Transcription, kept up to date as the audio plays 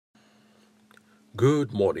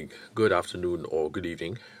Good morning, good afternoon, or good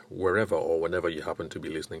evening, wherever or whenever you happen to be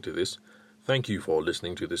listening to this. Thank you for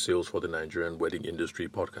listening to the Sales for the Nigerian Wedding Industry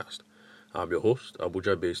podcast. I'm your host,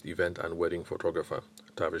 Abuja based event and wedding photographer,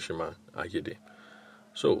 Tavishima Ayede.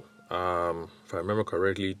 If I remember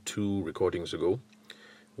correctly, 2 recordings ago,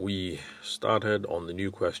 we started on the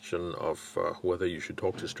new question of whether you should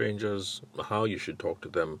talk to strangers, how you should talk to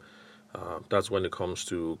them. That's when it comes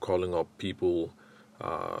to calling up people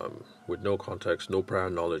with no context, no prior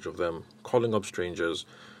knowledge of them, calling up strangers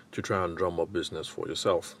to try and drum up business for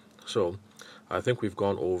yourself. So, I think we've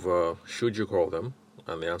gone over should you call them,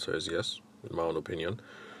 and the answer is yes, in my own opinion.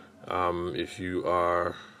 If you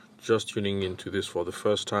are just tuning into this for the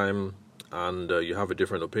first time and you have a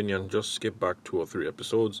different opinion, just skip back 2 or 3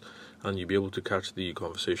 episodes and you'll be able to catch the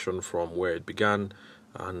conversation from where it began,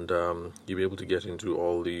 and you'll be able to get into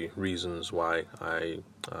all the reasons why I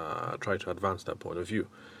try to advance that point of view.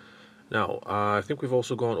 Now, I think we've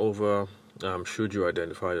also gone over should you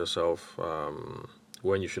identify yourself,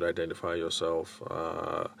 when you should identify yourself,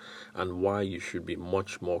 and why you should be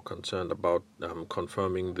much more concerned about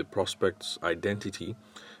confirming the prospect's identity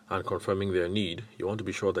and confirming their need. You want to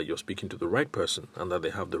be sure that you're speaking to the right person and that they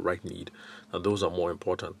have the right need. And those are more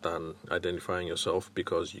important than identifying yourself,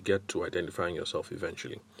 because you get to identifying yourself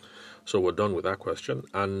eventually. So we're done with that question.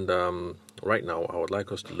 And right now, I would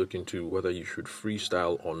like us to look into whether you should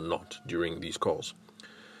freestyle or not during these calls.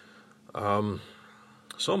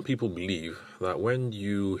 Some people believe that when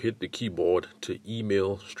you hit the keyboard to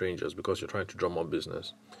email strangers because you're trying to drum up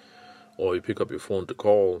business, or you pick up your phone to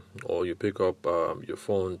call, or you pick up your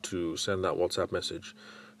phone to send that WhatsApp message,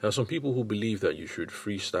 there are some people who believe that you should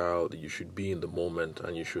freestyle, that you should be in the moment,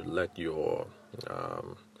 and you should let your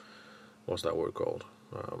what's that word called?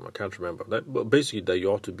 I can't remember that, but basically that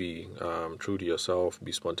you ought to be true to yourself,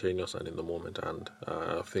 be spontaneous and in the moment, and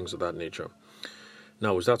things of that nature.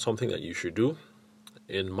 Now, is that something that you should do?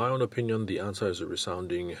 In my own opinion, the answer is a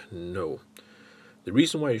resounding no. The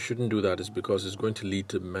reason why you shouldn't do that is because it's going to lead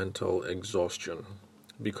to mental exhaustion.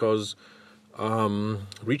 Because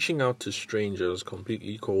reaching out to strangers,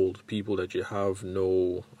 completely cold, people that you have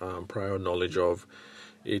no prior knowledge of,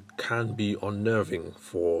 it can be unnerving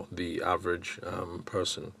for the average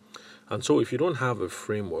person. And so if you don't have a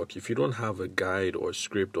framework, if you don't have a guide or a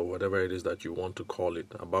script or whatever it is that you want to call it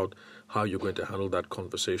about how you're going to handle that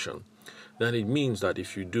conversation, then it means that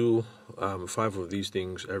if you do 5 of these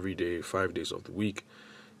things every day, 5 days of the week,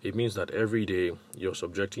 it means that every day you're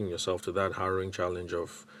subjecting yourself to that harrowing challenge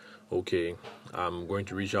of, okay, I'm going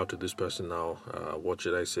to reach out to this person now. What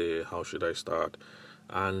should I say? How should I start?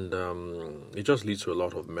 And it just leads to a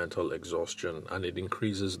lot of mental exhaustion, and it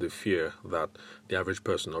increases the fear that the average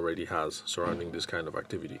person already has surrounding this kind of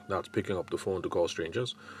activity. That's picking up the phone to call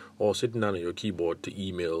strangers, or sitting down at your keyboard to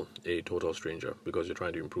email a total stranger because you're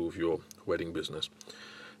trying to improve your wedding business.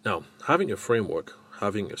 Now, having a framework,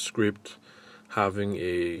 having a script, having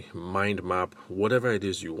a mind map, whatever it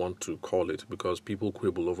is you want to call it, because people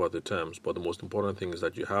quibble over the terms, but the most important thing is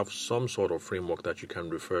that you have some sort of framework that you can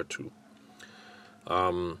refer to.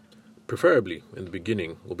 Preferably, in the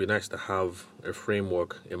beginning, it would be nice to have a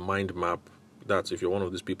framework, a mind map. That's if you're one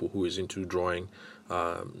of these people who is into drawing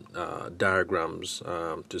diagrams,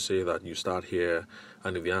 to say that you start here,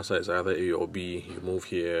 and if the answer is either A or B, you move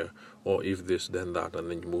here, or if this, then that,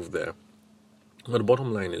 and then you move there. But the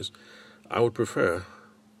bottom line is, I would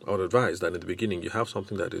advise that in the beginning you have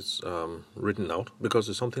something that is written out, because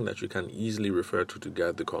it's something that you can easily refer to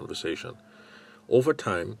guide the conversation. Over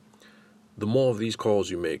time, the more of these calls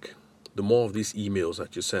you make, the more of these emails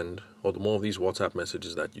that you send, or the more of these WhatsApp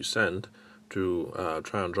messages that you send to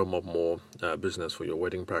try and drum up more business for your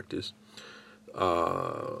wedding practice,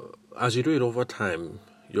 as you do it over time,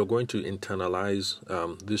 you're going to internalize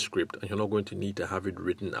this script, and you're not going to need to have it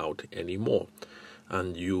written out anymore.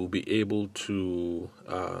 And you'll be able to,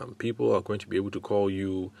 people are going to be able to call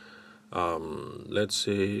you, let's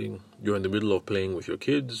say you're in the middle of playing with your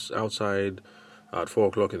kids outside at 4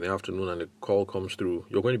 o'clock in the afternoon, and a call comes through.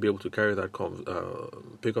 You're going to be able to carry that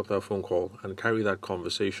pick up that phone call and carry that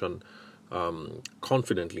conversation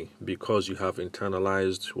confidently, because you have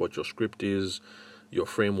internalized what your script is, your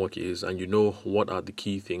framework is, and you know what are the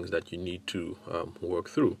key things that you need to work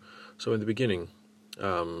through. So in the beginning,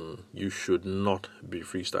 you should not be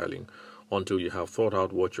freestyling until you have thought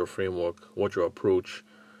out what your framework, what your approach,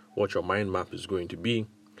 what your mind map is going to be.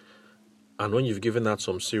 And when you've given that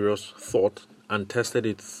some serious thought and tested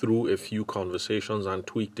it through a few conversations and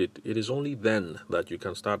tweaked it, it is only then that you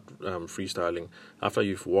can start freestyling, after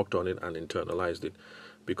you've worked on it and internalized it,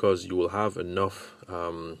 because you will have enough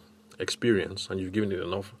experience and you've given it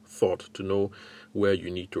enough thought to know where you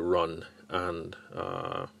need to run, and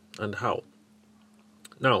how.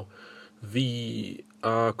 Now, the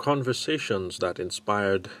conversations that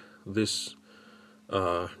inspired this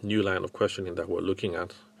new line of questioning that we're looking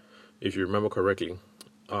at, if you remember correctly,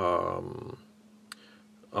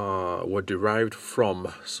 were derived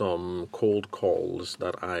from some cold calls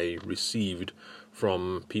that I received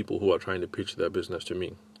from people who are trying to pitch their business to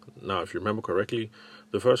me. Now, if you remember correctly,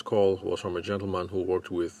 the first call was from a gentleman who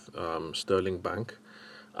worked with Sterling Bank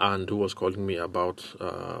and who was calling me about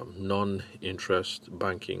non-interest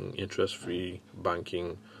banking, interest-free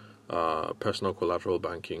banking, personal collateral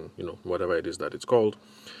banking, whatever it is that it's called.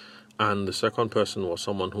 And the second person was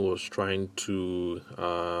someone who was trying to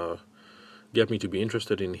get me to be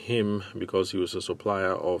interested in him because he was a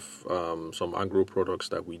supplier of some agro products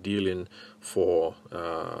that we deal in for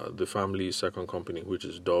the family's second company, which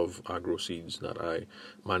is Dove Agro Seeds, that I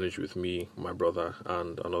manage with me, my brother,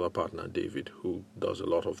 and another partner, David, who does a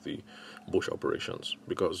lot of the bush operations.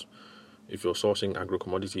 Because if you're sourcing agro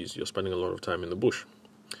commodities, you're spending a lot of time in the bush.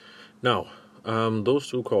 Now, those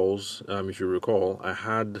two calls, if you recall, I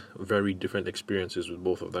had very different experiences with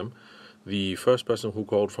both of them. The first person who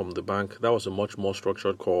called from the bank, that was a much more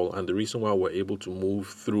structured call, and the reason why we're able to move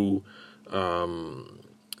through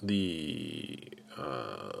the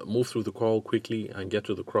call quickly and get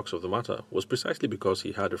to the crux of the matter was precisely because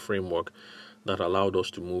he had a framework that allowed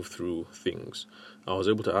us to move through things. I was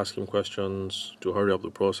able to ask him questions to hurry up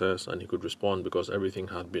the process, and he could respond because everything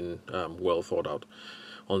had been well thought out.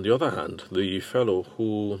 On the other hand, the fellow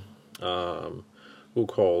who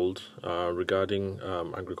called regarding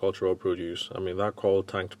agricultural produce, that call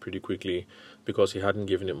tanked pretty quickly because he hadn't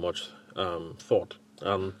given it much thought.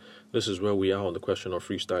 This is where we are on the question of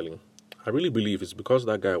freestyling. I really believe it's because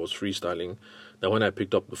that guy was freestyling that when I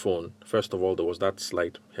picked up the phone, first of all, there was that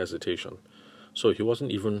slight hesitation. So he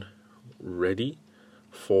wasn't even ready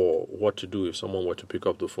for what to do if someone were to pick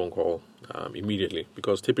up the phone call immediately,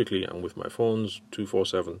 because typically I'm with my phones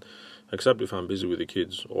 24/7, except if I'm busy with the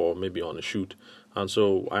kids or maybe on a shoot, and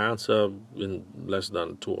so I answer in less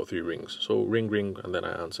than 2 or 3 rings. So ring, and then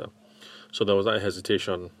I answer. So there was that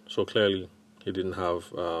hesitation. So clearly he didn't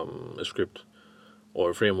have a script or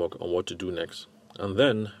a framework on what to do next. And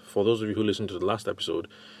then, for those of you who listened to the last episode,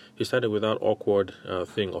 he started with that awkward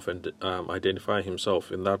thing of identifying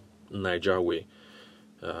himself in that Niger way.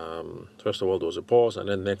 First of all, there was a pause, and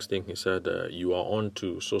then next thing he said, you are on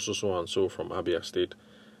to so and so from Abia State.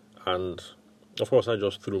 And of course, that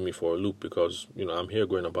just threw me for a loop because, I'm here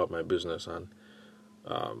going about my business, and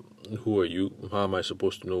who are you? How am I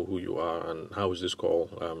supposed to know who you are, and how is this call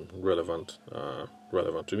relevant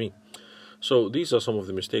to me? So these are some of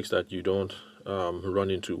the mistakes that you don't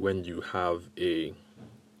run into when you have a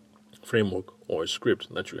framework or a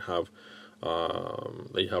script that you have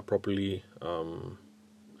properly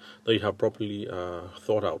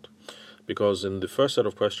thought out. Because in the first set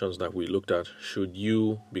of questions that we looked at, should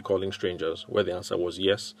you be calling strangers, where the answer was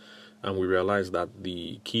yes, and we realized that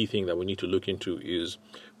the key thing that we need to look into is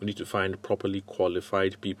we need to find properly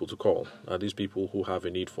qualified people to call. These people who have a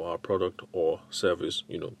need for our product or service,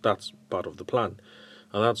 that's part of the plan.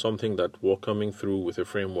 And that's something that we're coming through with a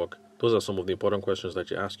framework. Those are some of the important questions that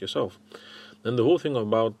you ask yourself. Then the whole thing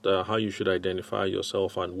about how you should identify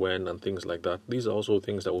yourself and when and things like that, these are also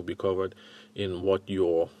things that will be covered in what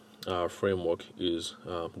your framework is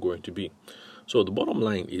going to be. So the bottom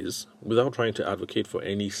line is, without trying to advocate for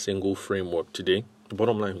any single framework today, the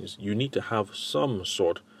bottom line is you need to have some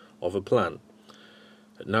sort of a plan.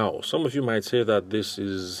 Now, some of you might say that this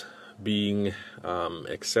is being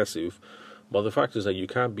excessive, but the fact is that you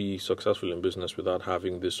can't be successful in business without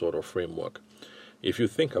having this sort of framework. If you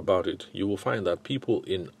think about it, you will find that people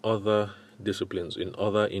in other disciplines, in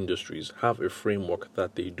other industries, have a framework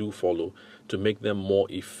that they do follow to make them more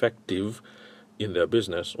effective in their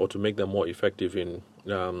business, or to make them more effective in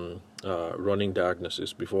running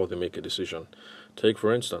diagnosis before they make a decision. Take,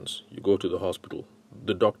 for instance, you go to the hospital.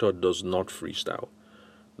 The doctor does not freestyle.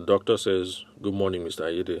 The doctor says, "Good morning, Mr.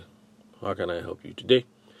 Ayede. How can I help you today?"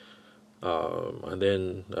 And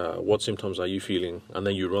then, what symptoms are you feeling? And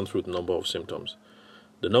then you run through the number of symptoms.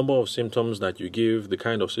 The number of symptoms that you give, the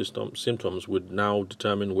kind of symptoms would now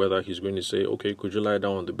determine whether he's going to say, "Okay, could you lie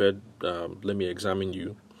down on the bed? Let me examine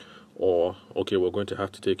you." Or, "Okay, we're going to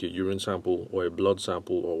have to take a urine sample or a blood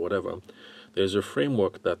sample or whatever." There's a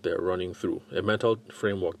framework that they're running through, a mental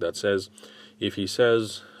framework that says, if he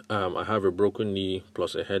says, "I have a broken knee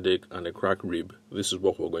plus a headache and a cracked rib, this is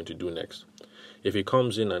what we're going to do next." If he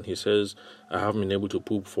comes in and he says, "I haven't been able to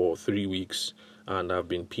poop for 3 weeks and I've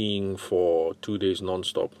been peeing for 2 days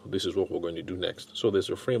non-stop, this is what we're going to do next." So there's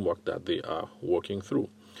a framework that they are working through.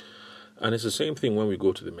 And it's the same thing when we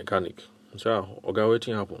go to the mechanic. So, okay,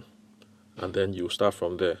 waiting happen. And then you start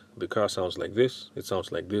from there. The car sounds like this, it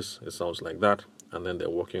sounds like this, it sounds like that. And then they're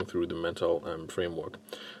walking through the mental framework.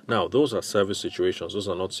 Now, those are service situations. Those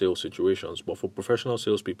are not sales situations. But for professional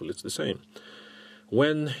salespeople, it's the same.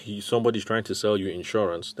 When somebody's trying to sell you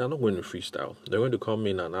insurance, they're not going to freestyle. They're going to come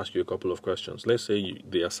in and ask you a couple of questions. Let's say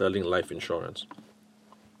they are selling life insurance.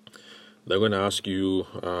 They're going to ask you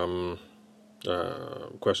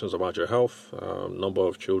questions about your health, number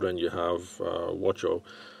of children you have, what your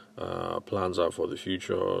plans are for the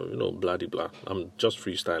future, blah de blah. I'm just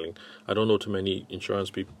freestyling. I don't know too many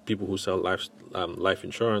insurance people who sell life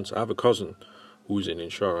insurance. I have a cousin who's in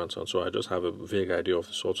insurance, and so I just have a vague idea of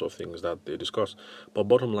the sorts of things that they discuss. But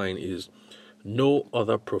bottom line is, no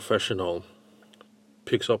other professional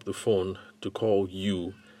picks up the phone to call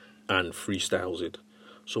you and freestyles it.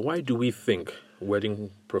 So why do we think,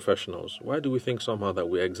 wedding professionals, why do we think somehow that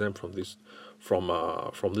we're exempt from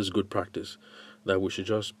this good practice, that we should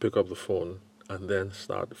just pick up the phone and then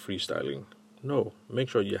start freestyling? No, make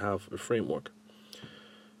sure you have a framework.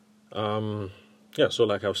 So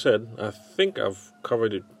like I've said, I think I've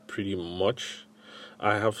covered it pretty much.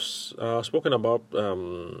 I have spoken about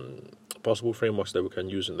possible frameworks that we can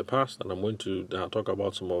use in the past, and I'm going to talk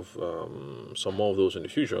about some more of those in the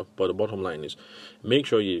future. But the bottom line is, make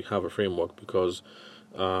sure you have a framework, because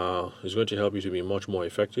it's going to help you to be much more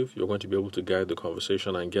effective. You're going to be able to guide the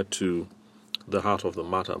conversation and get to the heart of the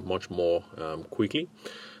matter much more quickly.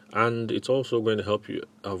 And it's also going to help you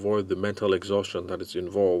avoid the mental exhaustion that is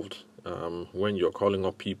involved when you're calling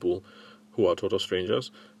up people who are total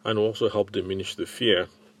strangers, and also help diminish the fear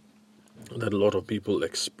that a lot of people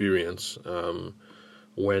experience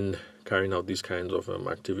when carrying out these kinds of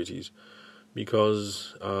activities.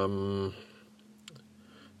 Because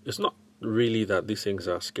it's not really that these things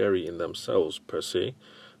are scary in themselves per se,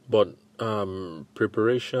 but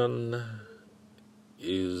preparation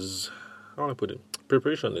is, how do I put it?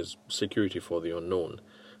 Preparation is security for the unknown,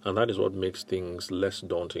 and that is what makes things less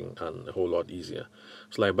daunting and a whole lot easier.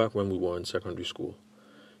 It's like back when we were in secondary school.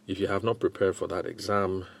 If you have not prepared for that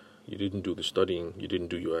exam, you didn't do the studying, you didn't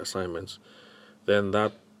do your assignments, then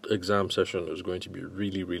that exam session is going to be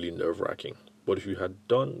really, really nerve-wracking. But if you had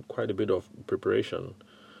done quite a bit of preparation,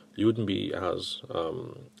 you wouldn't be as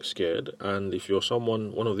scared. And if you're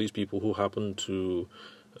one of these people who happen to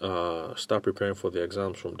start preparing for the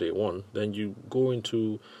exams from day one, then you go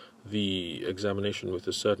into the examination with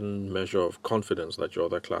a certain measure of confidence that your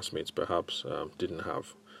other classmates perhaps didn't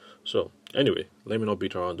have. So anyway, let me not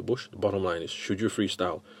beat around the bush. The bottom line is, should you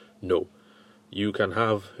freestyle? No. You can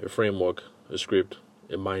have a framework, a script,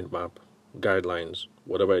 a mind map, guidelines,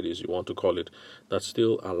 whatever it is you want to call it, that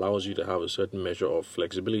still allows you to have a certain measure of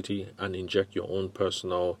flexibility and inject your own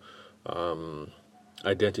personal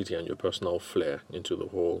identity and your personal flair into the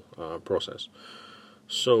whole process.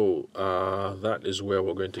 So that is where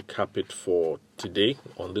we're going to cap it for today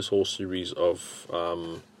on this whole series of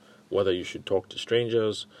whether you should talk to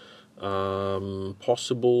strangers,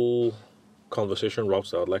 possible conversation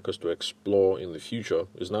routes that I'd like us to explore in the future.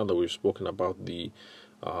 Is now that we've spoken about the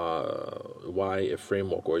why a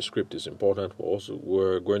framework or a script is important,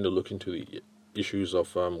 we're going to look into the issues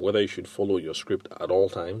of whether you should follow your script at all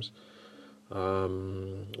times,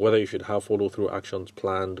 whether you should have follow-through actions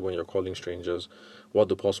planned when you're calling strangers, what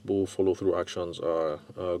the possible follow-through actions are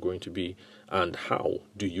going to be, and how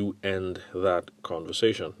do you end that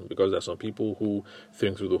conversation. Because there's some people who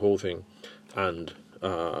think through the whole thing, and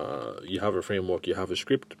you have a framework, you have a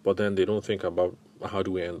script, but then they don't think about how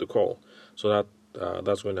do we end the call. So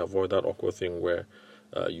that's going to avoid that awkward thing where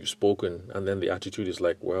you've spoken and then the attitude is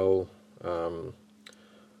like, well,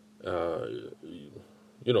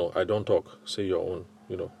 I don't talk, say your own,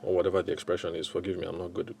 or whatever the expression is. Forgive me, I'm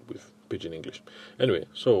not good with pidgin English. Anyway,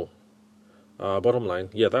 so bottom line,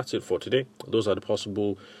 that's it for today. Those are the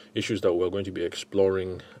possible issues that we're going to be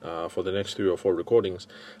exploring for the next 3 or 4 recordings.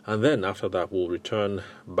 And then after that, we'll return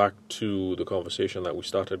back to the conversation that we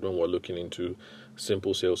started when we're looking into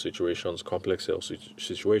simple sales situations, complex sales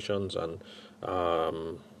situations, and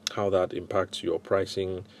how that impacts your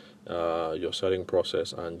pricing, your selling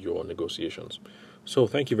process, and your negotiations. So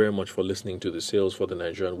thank you very much for listening to the Sales for the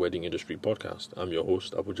Nigerian Wedding Industry podcast. I'm your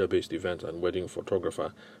host, Abuja-based event and wedding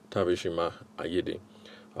photographer, Tavishima Ayede.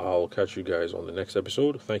 I'll catch you guys on the next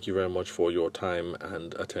episode. Thank you very much for your time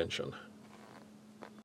and attention.